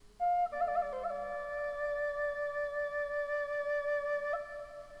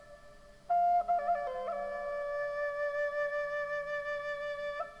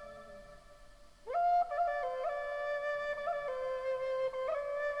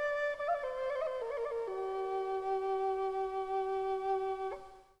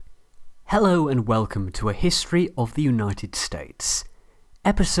Hello and welcome to A History of the United States,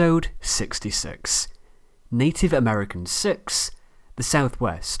 Episode 66, Native Americans 6, the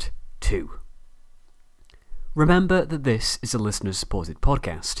Southwest 2. Remember that this is a listener-supported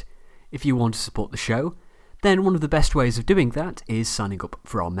podcast. If you want to support the show, then one of the best ways of doing that is signing up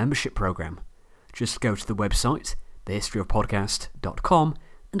for our membership program. Just go to the website, thehistoryofpodcast.com,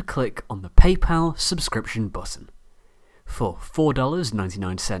 and click on the PayPal subscription button. For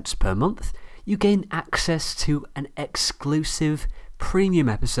 $4.99 per month, you gain access to an exclusive premium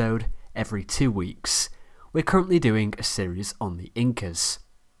episode every 2 weeks. We're currently doing a series on the Incas.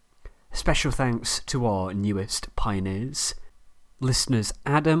 Special thanks to our newest pioneers, listeners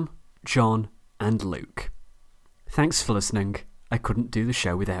Adam, John, and Luke. Thanks for listening. I couldn't do the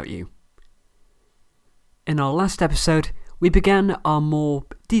show without you. In our last episode, we began our more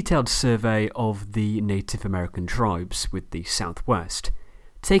detailed survey of the Native American tribes with the Southwest,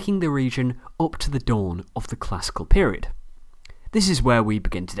 taking the region up to the dawn of the Classical period. This is where we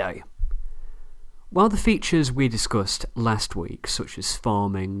begin today. While the features we discussed last week, such as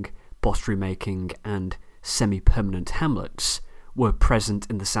farming, pottery making, and semi-permanent hamlets, were present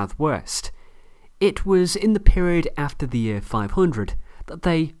in the Southwest, it was in the period after the year 500 that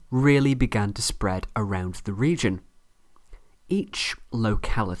they really began to spread around the region. Each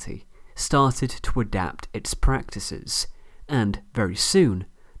locality started to adapt its practices, and very soon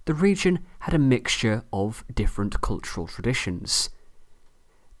the region had a mixture of different cultural traditions.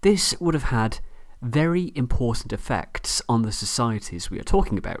 This would have had very important effects on the societies we are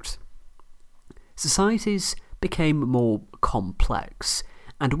talking about. Societies became more complex,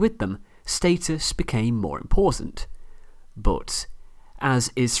 and with them, status became more important. But,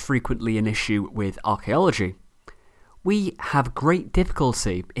 as is frequently an issue with archaeology, we have great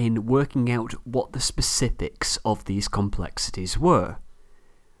difficulty in working out what the specifics of these complexities were.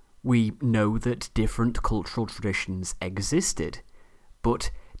 We know that different cultural traditions existed, but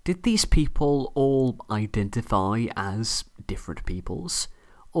did these people all identify as different peoples?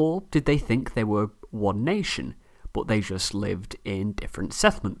 Or did they think they were one nation, but they just lived in different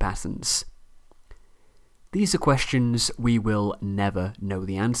settlement patterns? These are questions we will never know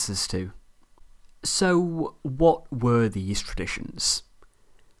the answers to. So, what were these traditions?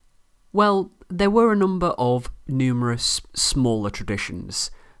 Well, there were a number of numerous smaller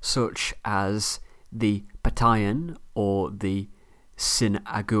traditions, such as the Patayan or the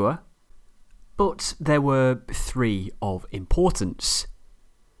Sinagua, but there were three of importance: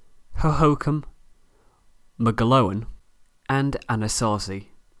 Hohokam, Mogollon, and Anasazi.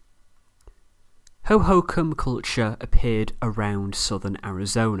 Hohokam culture appeared around southern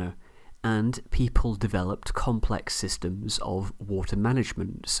Arizona, and people developed complex systems of water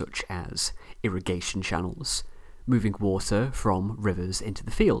management such as irrigation channels, moving water from rivers into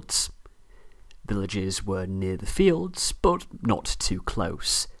the fields. Villages were near the fields, but not too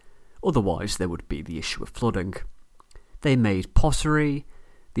close, otherwise there would be the issue of flooding. They made pottery,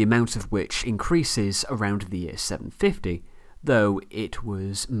 the amount of which increases around the year 750, though it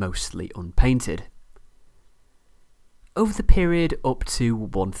was mostly unpainted. Over the period up to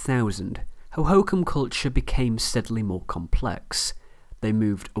 1000, Hohokam culture became steadily more complex. They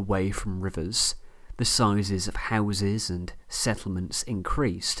moved away from rivers, the sizes of houses and settlements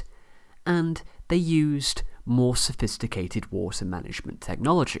increased, and they used more sophisticated water management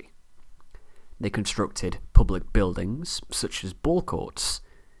technology. They constructed public buildings, such as ball courts.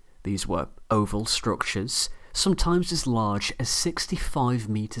 These were oval structures, sometimes as large as 65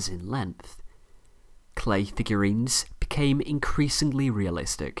 metres in length. Clay figurines became increasingly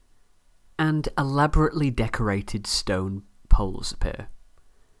realistic, and elaborately decorated stone poles appear.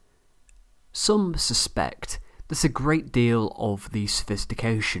 Some suspect that a great deal of the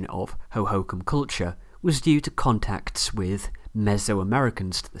sophistication of Hohokam culture was due to contacts with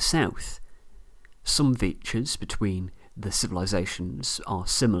Mesoamericans to the south. Some features between the civilizations are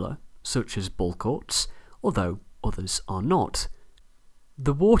similar, such as ball courts, although others are not.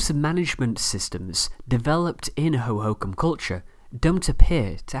 The water management systems developed in Hohokam culture don't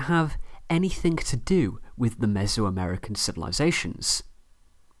appear to have anything to do with the Mesoamerican civilizations.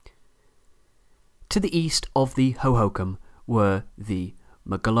 To the east of the Hohokam were the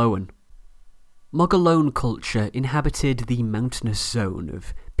Mogollon. Mogollon culture inhabited the mountainous zone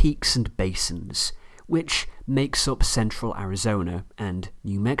of peaks and basins, which makes up central Arizona and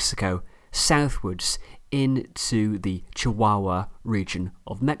New Mexico southwards into the Chihuahua region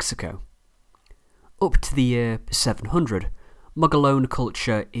of Mexico. Up to the year 700, Mogollon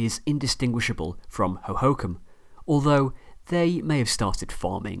culture is indistinguishable from Hohokam, although they may have started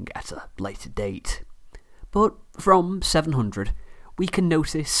farming at a later date. But from 700, we can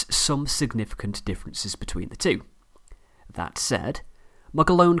notice some significant differences between the two. That said,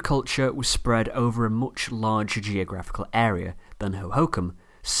 Mogollon culture was spread over a much larger geographical area than Hohokam,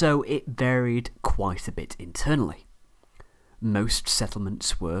 so it varied quite a bit internally. Most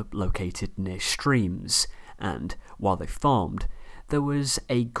settlements were located near streams, and while they farmed, there was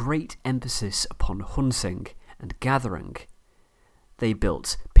a great emphasis upon hunting and gathering. They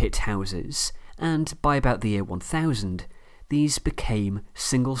built pit houses, and by about the year 1000, these became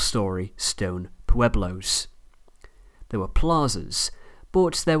single-story stone pueblos. There were plazas,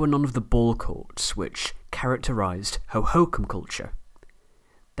 but there were none of the ball courts which characterised Hohokam culture.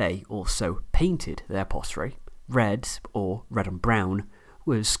 They also painted their pottery. Red, or red and brown,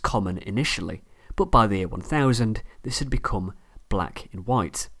 was common initially, but by the year 1000 this had become black and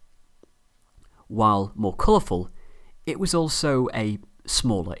white. While more colourful, it was also a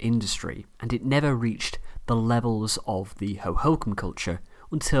smaller industry, and it never reached the levels of the Hohokam culture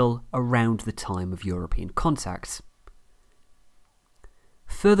until around the time of European contact.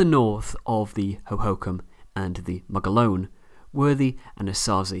 Further north of the Hohokam and the Mogollon were the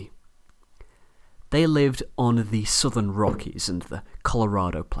Anasazi. They lived on the southern Rockies and the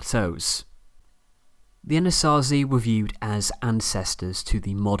Colorado Plateaus. The Anasazi were viewed as ancestors to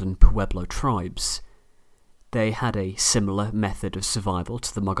the modern Pueblo tribes. They had a similar method of survival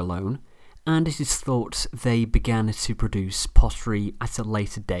to the Mogollon, and it is thought they began to produce pottery at a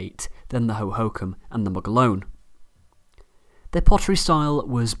later date than the Hohokam and the Mogollon. Their pottery style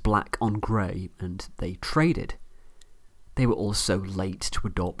was black on grey, and they traded. They were also late to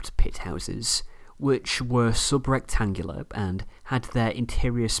adopt pit houses, which were sub-rectangular and had their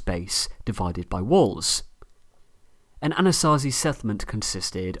interior space divided by walls. An Anasazi settlement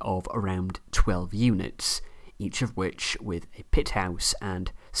consisted of around 12 units, each of which with a pit house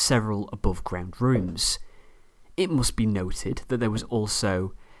and several above-ground rooms. It must be noted that there was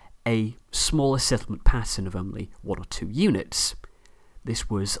also a smaller settlement pattern of only 1 or 2 units.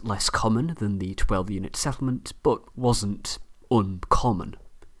 This was less common than the 12-unit settlement, but wasn't uncommon.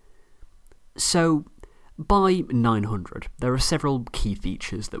 So, by 900, there are several key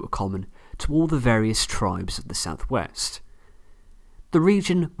features that were common to all the various tribes of the southwest. The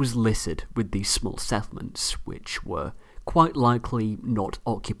region was littered with these small settlements, which were quite likely not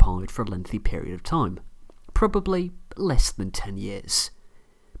occupied for a lengthy period of time, probably less than 10 years.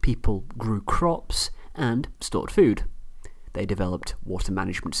 People grew crops and stored food. They developed water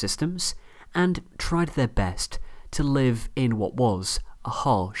management systems and tried their best to live in what was a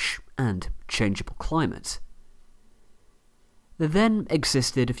harsh and changeable climate. There then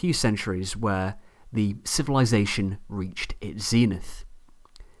existed a few centuries where the civilization reached its zenith,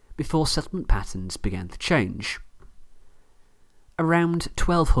 before settlement patterns began to change. Around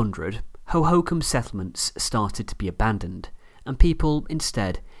 1200, Hohokam settlements started to be abandoned, and people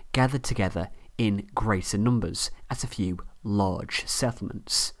instead gathered together in greater numbers at a few large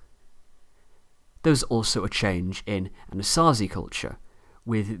settlements. There was also a change in Anasazi culture,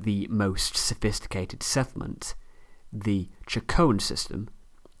 with the most sophisticated settlement, the Chacoan system,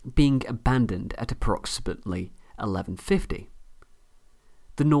 being abandoned at approximately 1150.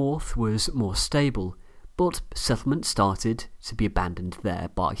 The north was more stable, but settlement started to be abandoned there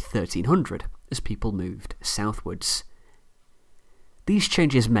by 1300 as people moved southwards. These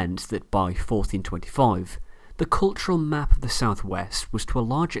changes meant that by 1425, the cultural map of the southwest was to a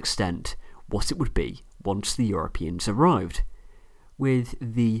large extent what it would be once the Europeans arrived, with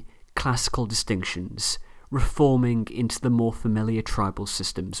the classical distinctions reforming into the more familiar tribal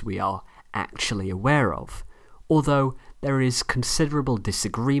systems we are actually aware of, although there is considerable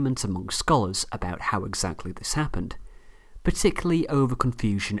disagreement among scholars about how exactly this happened, particularly over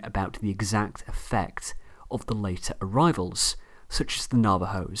confusion about the exact effect of the later arrivals, such as the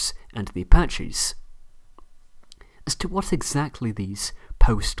Navajos and the Apaches. As to what exactly these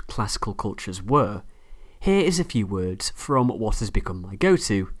post-classical cultures were, here is a few words from what has become my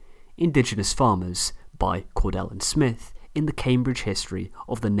go-to, Indigenous Farmers by Cordell and Smith in the Cambridge History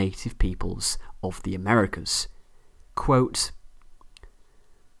of the Native Peoples of the Americas. Quote,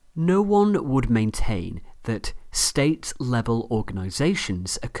 "No one would maintain that state-level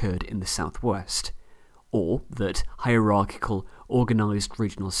organizations occurred in the Southwest, or that hierarchical organized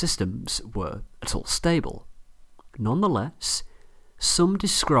regional systems were at all stable. Nonetheless, some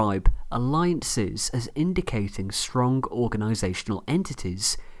describe alliances as indicating strong organizational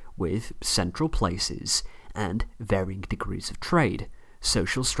entities with central places and varying degrees of trade,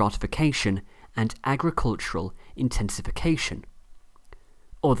 social stratification, and agricultural intensification.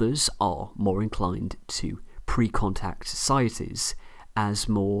 Others are more inclined to pre-contact societies as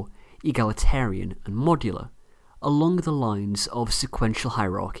more egalitarian and modular, along the lines of sequential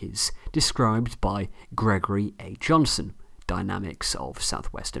hierarchies described by Gregory A. Johnson, Dynamics of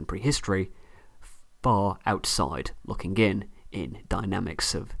Southwestern Prehistory, far outside looking in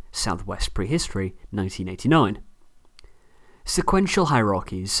Dynamics of Southwest Prehistory, 1989. Sequential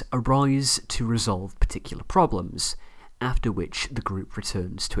hierarchies arise to resolve particular problems, after which the group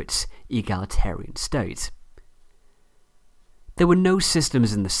returns to its egalitarian state. There were no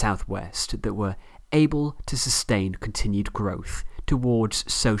systems in the Southwest that were able to sustain continued growth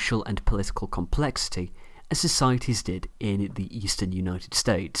towards social and political complexity as societies did in the eastern United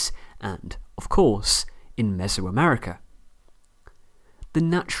States and, of course, in Mesoamerica. The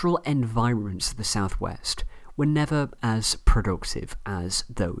natural environments of the Southwest were never as productive as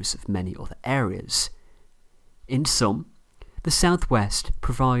those of many other areas. In sum, the Southwest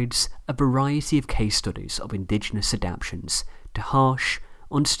provides a variety of case studies of indigenous adaptations to harsh,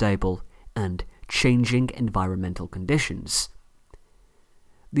 unstable, and changing environmental conditions.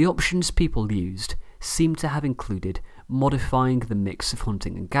 The options people used seem to have included modifying the mix of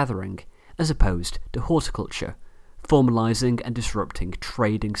hunting and gathering, as opposed to horticulture, formalising and disrupting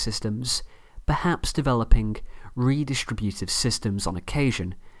trading systems, perhaps developing redistributive systems on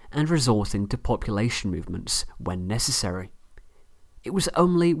occasion, and resorting to population movements when necessary. It was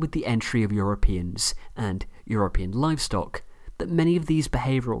only with the entry of Europeans and European livestock that many of these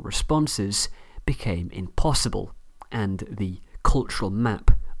behavioural responses became impossible, and the cultural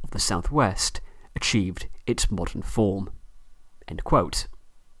map of the Southwest achieved its modern form." End quote.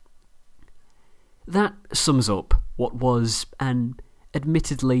 That sums up what was an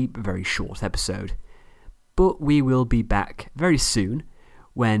admittedly very short episode, but we will be back very soon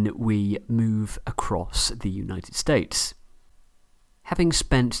when we move across the United States. Having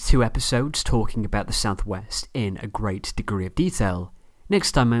spent 2 episodes talking about the Southwest in a great degree of detail,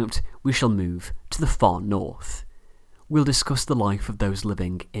 next time out we shall move to the far north. We'll discuss the life of those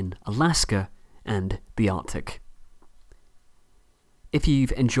living in Alaska and the Arctic. If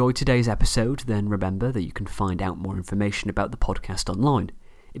you've enjoyed today's episode, then remember that you can find out more information about the podcast online.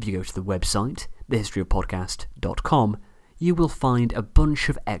 If you go to the website, thehistoryofpodcast.com, you will find a bunch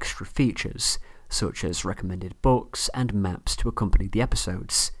of extra features, such as recommended books and maps to accompany the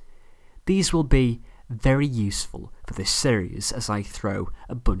episodes. These will be very useful for this series as I throw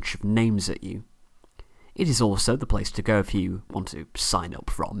a bunch of names at you. It is also the place to go if you want to sign up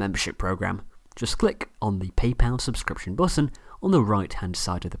for our membership program. Just click on the PayPal subscription button on the right-hand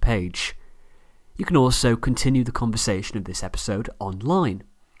side of the page. You can also continue the conversation of this episode online.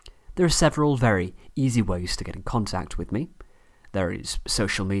 There are several very easy ways to get in contact with me. There is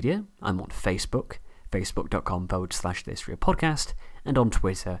social media. I'm on Facebook, facebook.com/thehistoryofpodcast, and on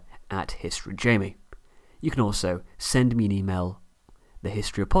Twitter @historyjamie. You can also send me an email,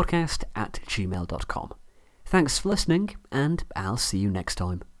 thehistoryofpodcast@gmail.com. Thanks for listening, and I'll see you next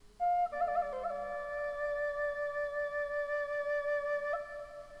time.